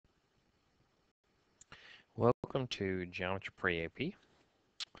Welcome to Geometry Pre-AP.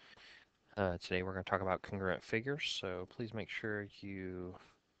 Today we're going to talk about congruent figures, so please make sure you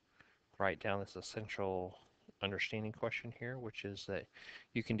write down this essential understanding question here, which is that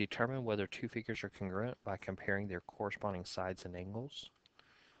you can determine whether two figures are congruent by comparing their corresponding sides and angles.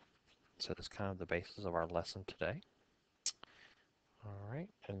 So that's kind of the basis of our lesson today. All right,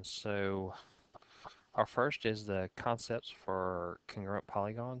 and so our first is the concepts for congruent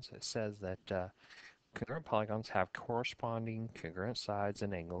polygons. It says that congruent polygons have corresponding congruent sides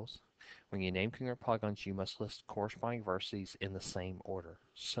and angles. When you name congruent polygons, you must list corresponding vertices in the same order.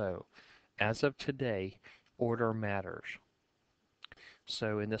 So, as of today, order matters.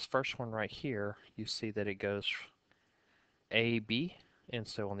 So in this first one right here, you see that it goes A, B, and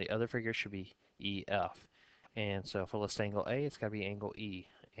so on the other figure should be E, F. And so if I list angle A, it's got to be angle E.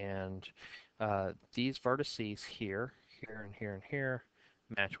 And these vertices here, here, and here, and here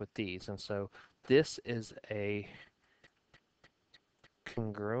match with these. And so this is a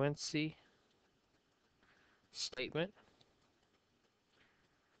congruency statement,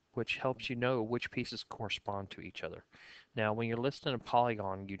 which helps you know which pieces correspond to each other. Now, when you're listing a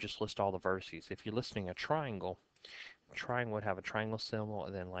polygon, you just list all the vertices. If you're listing a triangle would have a triangle symbol,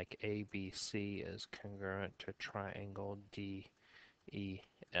 and then like ABC is congruent to triangle DEF.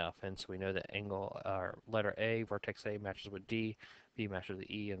 And so we know that angle, letter A, vertex A matches with D, B matches with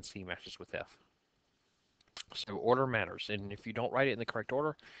E, and C matches with F. So order matters, and if you don't write it in the correct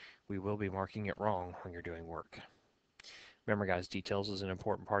order, we will be marking it wrong when you're doing work. Remember, guys, details is an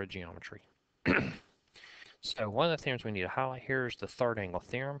important part of geometry. So one of the theorems we need to highlight here is the third angle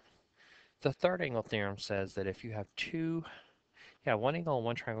theorem. The third angle theorem says that if you have one angle on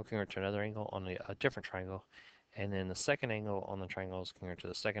one triangle congruent to another angle on a different triangle, and then the second angle on the triangle is congruent to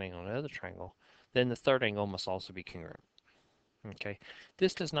the second angle on another triangle, then the third angle must also be congruent. Okay,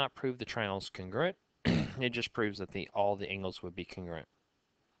 this does not prove the triangle is congruent. It just proves that all the angles would be congruent.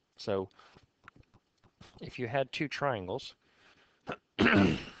 So if you had two triangles,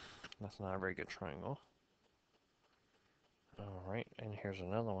 that's not a very good triangle. All right, and here's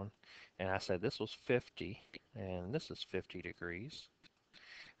another one. And I said this was 50, and this is 50 degrees,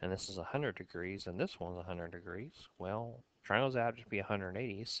 and this is 100 degrees, and this one's 100 degrees. Well, triangles have to be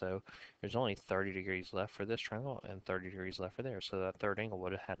 180, so there's only 30 degrees left for this triangle and 30 degrees left for there, so that third angle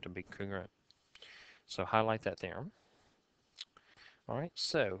would have had to be congruent. So highlight that theorem. All right,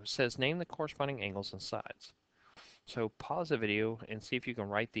 so it says name the corresponding angles and sides. So pause the video and see if you can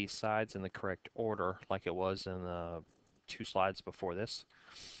write these sides in the correct order like it was in the 2 slides before this.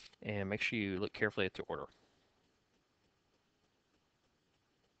 And make sure you look carefully at the order.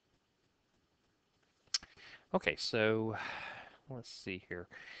 Okay, so let's see here.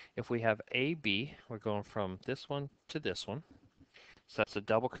 If we have AB, we're going from this one to this one. So that's a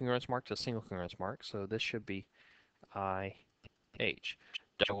double congruence mark to a single congruence mark. So this should be IH.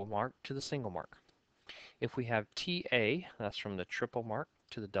 Double mark to the single mark. If we have TA, that's from the triple mark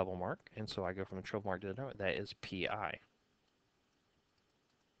to the double mark. And so I go from the triple mark to the double, that is PI.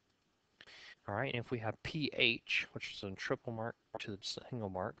 All right, and if we have PH, which is a triple mark to the single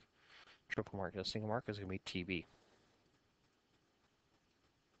mark, triple mark to the single mark is going to be TB.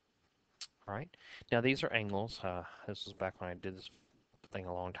 All right, now these are angles. This was back when I did this thing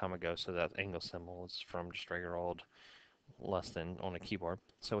a long time ago, so that angle symbol is from just regular old less than on a keyboard.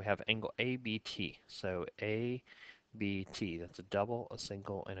 So we have angle ABT. So ABT, that's a double, a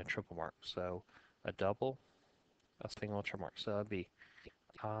single, and a triple mark. So a double, a single, a triple mark. So that'd be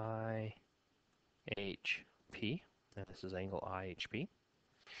IHP, and this is angle IHP.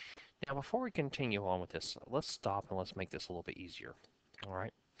 Now before we continue on with this, let's stop and let's make this a little bit easier. All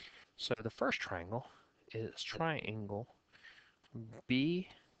right, so the first triangle is triangle BAT.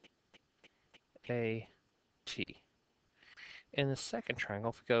 In the second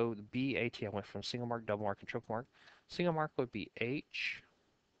triangle, if we go BAT, I went from single mark, double mark, and triple mark. Single mark would be HIP.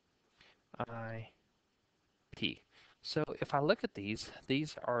 So if I look at these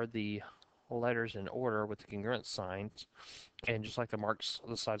are the letters in order with the congruent signs, and just like the marks,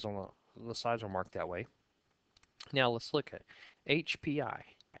 the sides are marked that way. Now let's look at HPI.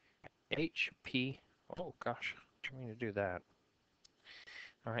 HP. Oh gosh, I didn't mean to do that.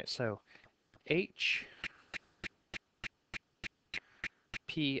 All right, so HPI.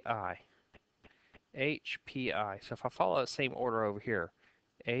 HPI. So if I follow that same order over here,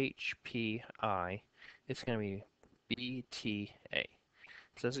 HPI, it's going to be BTA.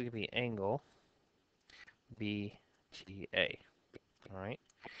 So this is going to be angle BTA. All right.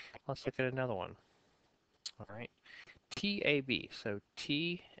 Let's look at another one. All right. TAB. So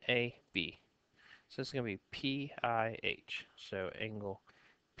TAB. So this is going to be PIH. So angle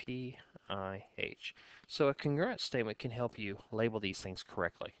PIH. So a congruent statement can help you label these things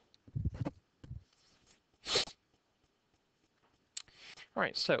correctly. All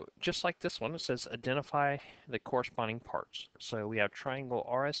right, so just like this one, it says identify the corresponding parts. So we have triangle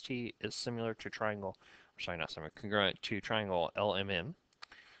RST is similar to triangle, sorry, not similar, congruent to triangle LMN.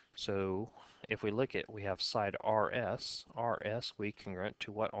 So if we look at, we have side RS. RS, we congruent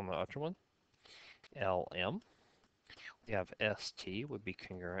to what on the other one? LM. We have ST would be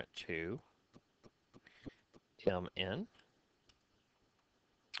congruent to MN.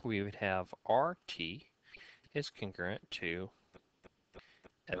 We would have RT is congruent to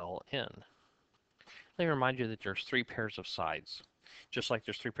LN. Let me remind you that there's three pairs of sides. Just like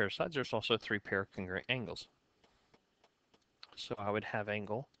there's three pairs of sides, there's also three pair of congruent angles. So I would have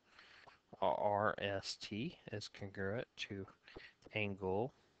angle RST is congruent to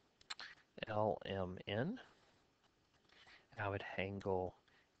angle LMN. I would angle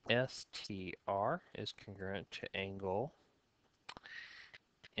STR is congruent to angle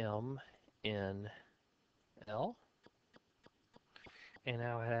MNL. And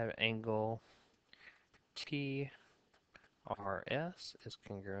now I have angle TRS is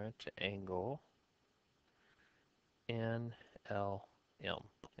congruent to angle NLM.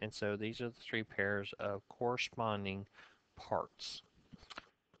 And so these are the three pairs of corresponding parts.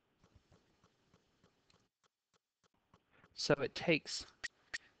 So it takes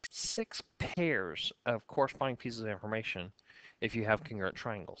 6 pairs of corresponding pieces of information if you have congruent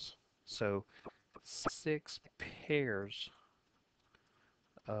triangles. So 6 pairs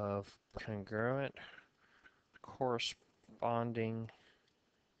of congruent corresponding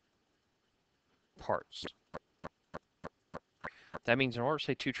parts. That means in order to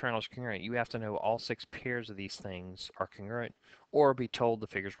say two triangles are congruent, you have to know all 6 pairs of these things are congruent or be told the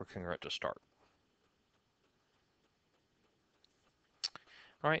figures were congruent to start.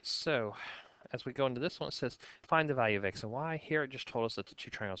 All right, so as we go into this one, it says find the value of x and y. Here it just told us that the two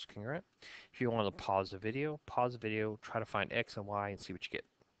triangles are congruent. If you want to pause the video, try to find x and y and see what you get.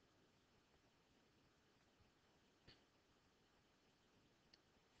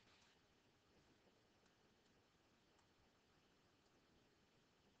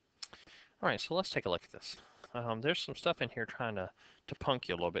 All right, so let's take a look at this. There's some stuff in here trying to punk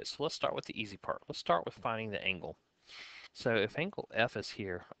you a little bit. So let's start with the easy part. Let's start with finding the angle. So if angle F is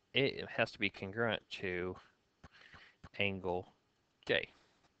here, it has to be congruent to angle J.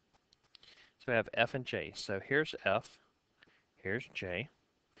 So we have F and J. So here's F, here's J.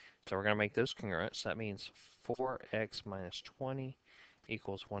 So we're going to make those congruent. So that means 4x minus 20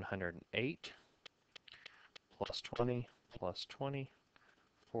 equals 108 plus 20 plus 20.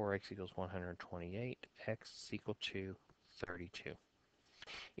 4x equals 128. X is equal to 32.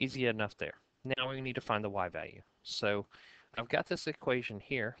 Easy enough there. Now we need to find the y value. So I've got this equation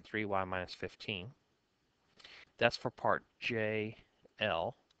here, 3y minus 15. That's for part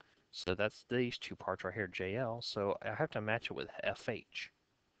JL. So that's these two parts right here, JL. So I have to match it with FH.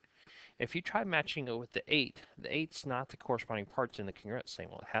 If you try matching it with the 8, the 8's not the corresponding parts in the congruent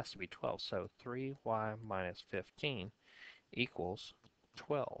statement. It has to be 12. So 3y minus 15 equals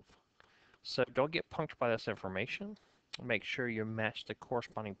 12. So don't get punked by this information. Make sure you match the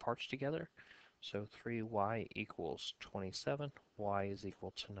corresponding parts together. So 3y equals 27, y is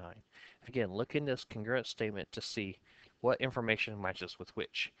equal to 9. Again, look in this congruent statement to see what information matches with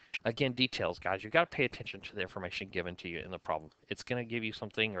which. Again, details, guys. You've got to pay attention to the information given to you in the problem. It's going to give you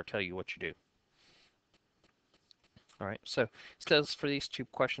something or tell you what you do. All right, so it says for these two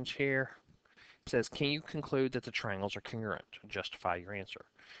questions here, it says, can you conclude that the triangles are congruent? Justify your answer.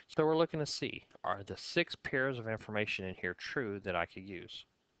 So we're looking to see, are the 6 pairs of information in here true that I could use?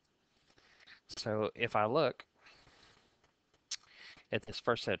 So if I look at this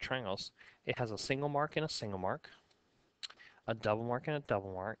first set of triangles, it has a single mark and a single mark, a double mark and a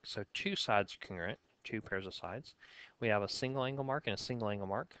double mark. So 2 sides are congruent, 2 pairs of sides. We have a single angle mark and a single angle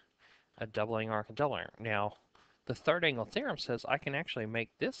mark, a double angle mark and double angle. Now, the third angle theorem says I can actually make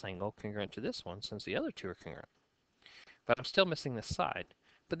this angle congruent to this one since the other 2 are congruent. But I'm still missing this side.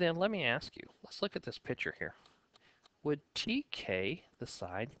 But then let me ask you, let's look at this picture here. Would TK, the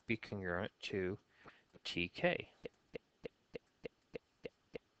side, be congruent to TK?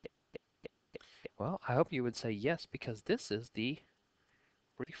 Well, I hope you would say yes, because this is the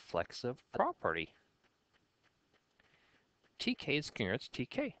reflexive property. TK is congruent to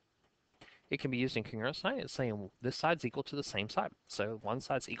TK. It can be used in congruent sign. It's saying this side's equal to the same side. So one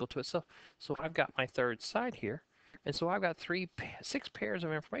side's equal to itself. So I've got my third side here. And so I've got 6 pairs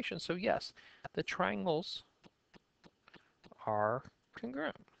of information. So yes, the triangles are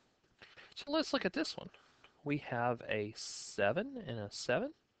congruent. So let's look at this one. We have a 7 and a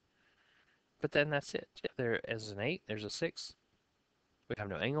 7. But then that's it. There is an 8, there's a 6. We have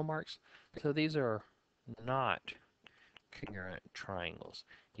no angle marks. So these are not congruent triangles.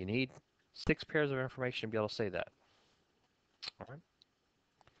 You need 6 pairs of information to be able to say that. All right.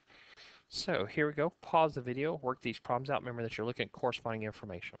 So here we go. Pause the video, work these problems out. Remember that you're looking at corresponding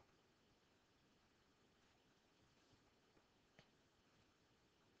information.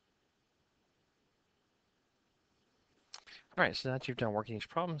 All right, so now that you've done working these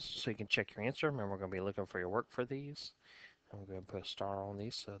problems, so you can check your answer. Remember, we're going to be looking for your work for these. I'm going to put a star on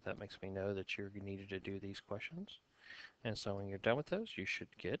these, so that makes me know that you needed to do these questions. And so when you're done with those, you should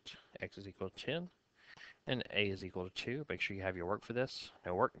get x is equal to 10 and a is equal to 2. Make sure you have your work for this.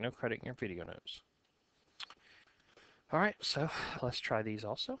 No work, no credit in your video notes. All right, so let's try these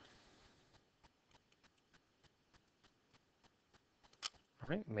also. All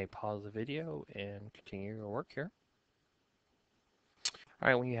right, you may pause the video and continue your work here. All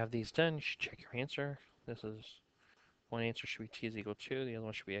right, when you have these done, you should check your answer. This is one answer should be t is equal to 2, the other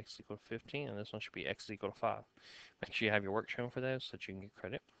one should be x is equal to 15, and this one should be x is equal to 5. Make sure you have your work shown for those so that you can get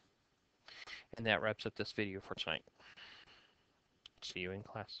credit. And that wraps up this video for tonight. See you in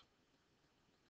class.